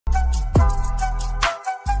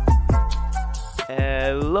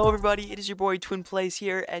Hello everybody, it is your boy Twin Plays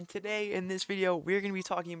here, and today in this video we're going to be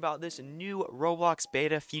talking about this new Roblox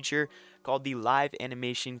beta feature called the Live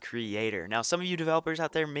Animation Creator. Now some of you developers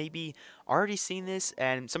out there may be already seen this,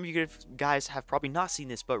 and some of you guys have probably not seen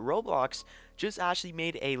this, but Roblox just actually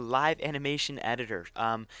made a live animation editor.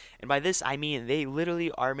 And by this I mean they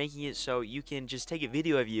literally are making it so you can just take a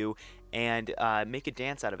video of you and make a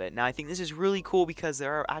dance out of it. Now I think this is really cool because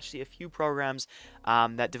there are actually a few programs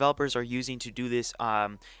that developers are using to do this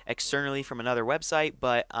externally from another website,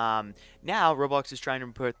 but now Roblox is trying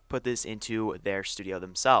to put this into their studio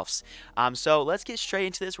themselves. So let's get straight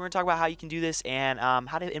into this. We're going to talk about how you can do this and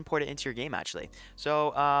how to import it into your game actually.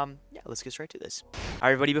 So yeah, let's get straight to this.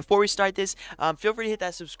 Alright everybody, before we start this, feel free to hit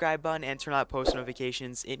that subscribe button and turn on post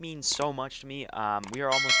notifications. It means so much to me. We are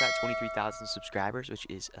almost at 23,000 subscribers, which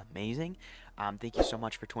is amazing. Thank you so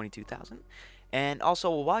much for 22,000. And also,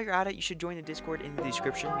 while you're at it, you should join the Discord in the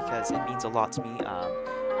description because it means a lot to me.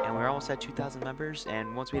 And we're almost at 2,000 members,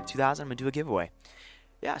 and once we hit 2,000, I'm going to do a giveaway.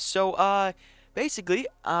 Yeah, so basically,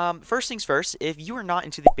 first things first, if you are not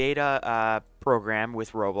into the beta program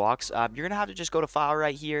with Roblox, you're going to have to just go to File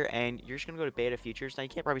right here, and you're just going to go to Beta Features. Now, you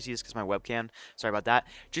can't probably see this because my webcam. Sorry about that.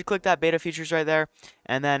 Just click that Beta Features right there,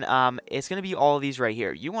 and then it's going to be all of these right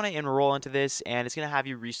here. You want to enroll into this, and it's going to have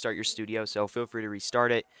you restart your studio, so feel free to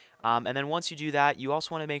restart it. And then once you do that, you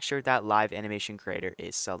also want to make sure that Live Animation Creator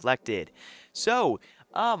is selected. So,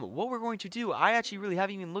 what we're going to do, I actually really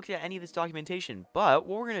haven't even looked at any of this documentation, but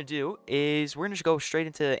what we're going to do is we're going to go straight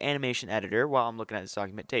into Animation Editor while I'm looking at this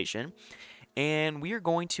documentation, and we are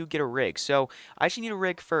going to get a rig. So, I actually need a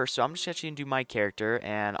rig first, so I'm just actually going to do my character,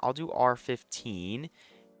 and I'll do R15,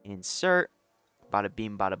 insert, bada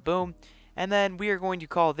beam, bada boom, and then we are going to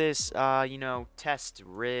call this, test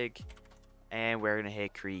rig, and we're going to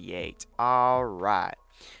hit create. Alright.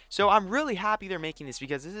 So I'm really happy they're making this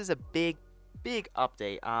because this is a big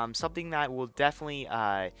update. Something that will definitely,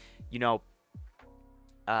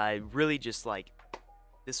 really just like,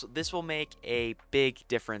 this will make a big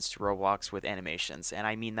difference to Roblox with animations, and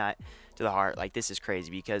I mean that to the heart. Like, this is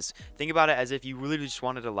crazy because think about it as if you really just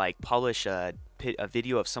wanted to like publish a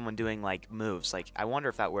video of someone doing like moves. Like, I wonder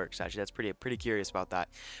if that works. Actually, that's pretty curious about that.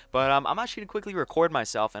 But I'm actually gonna quickly record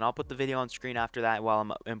myself, and I'll put the video on screen after that while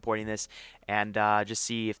I'm importing this, and just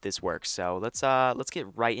see if this works. So let's get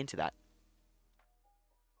right into that.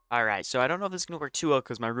 Alright, so I don't know if this is going to work too well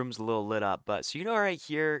because my room's a little lit up, but so right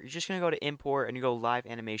here, you're just going to go to import and you go Live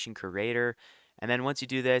Animation Creator, and then once you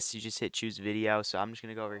do this, you just hit choose video. So I'm just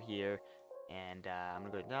going to go over here, and I'm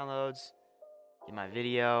going to go to downloads, get my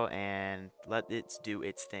video, and let it do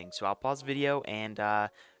its thing. So I'll pause the video and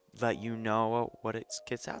let you know what it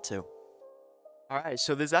gets out to. Alright,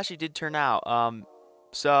 so this actually did turn out. Oh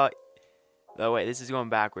wait, this is going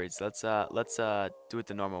backwards. Let's do it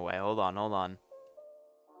the normal way. Hold on.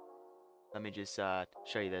 Let me just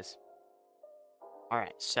show you this.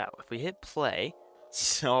 Alright, so if we hit play,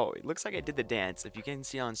 so it looks like I did the dance. If you can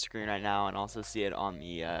see on screen right now and also see it on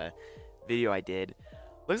the video I did,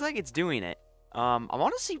 looks like it's doing it. I'm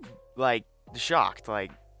honestly like shocked.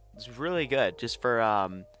 Like, it's really good just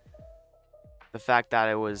for the fact that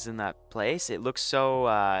it was in that place. It looks so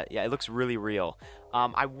yeah, it looks really real.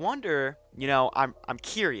 I wonder, I'm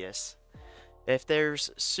curious. If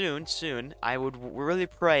there's soon, I would really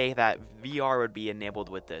pray that VR would be enabled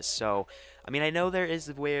with this. So, I mean, I know there is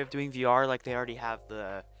a way of doing VR, like they already have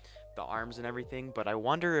the arms and everything, but I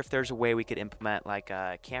wonder if there's a way we could implement like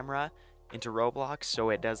a camera into Roblox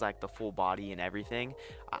so it does like the full body and everything.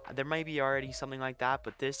 There might be already something like that,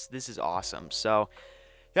 but this is awesome. So,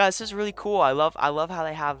 yeah, this is really cool. I love how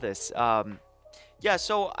they have this. Yeah,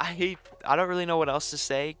 so I don't really know what else to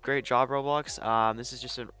say. Great job, Roblox. This is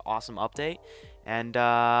just an awesome update. And,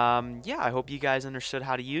 yeah, I hope you guys understood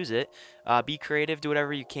how to use it. Be creative. Do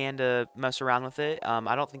whatever you can to mess around with it.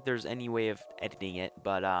 I don't think there's any way of editing it.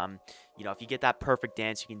 But, if you get that perfect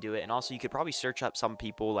dance, you can do it. And also, you could probably search up some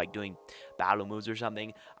people, like, doing battle moves or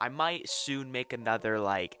something. I might soon make another,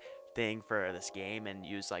 like, thing for this game and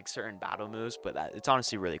use, like, certain battle moves. But it's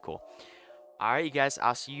honestly really cool. Alright, you guys,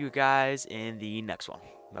 I'll see you guys in the next one.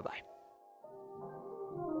 Bye-bye.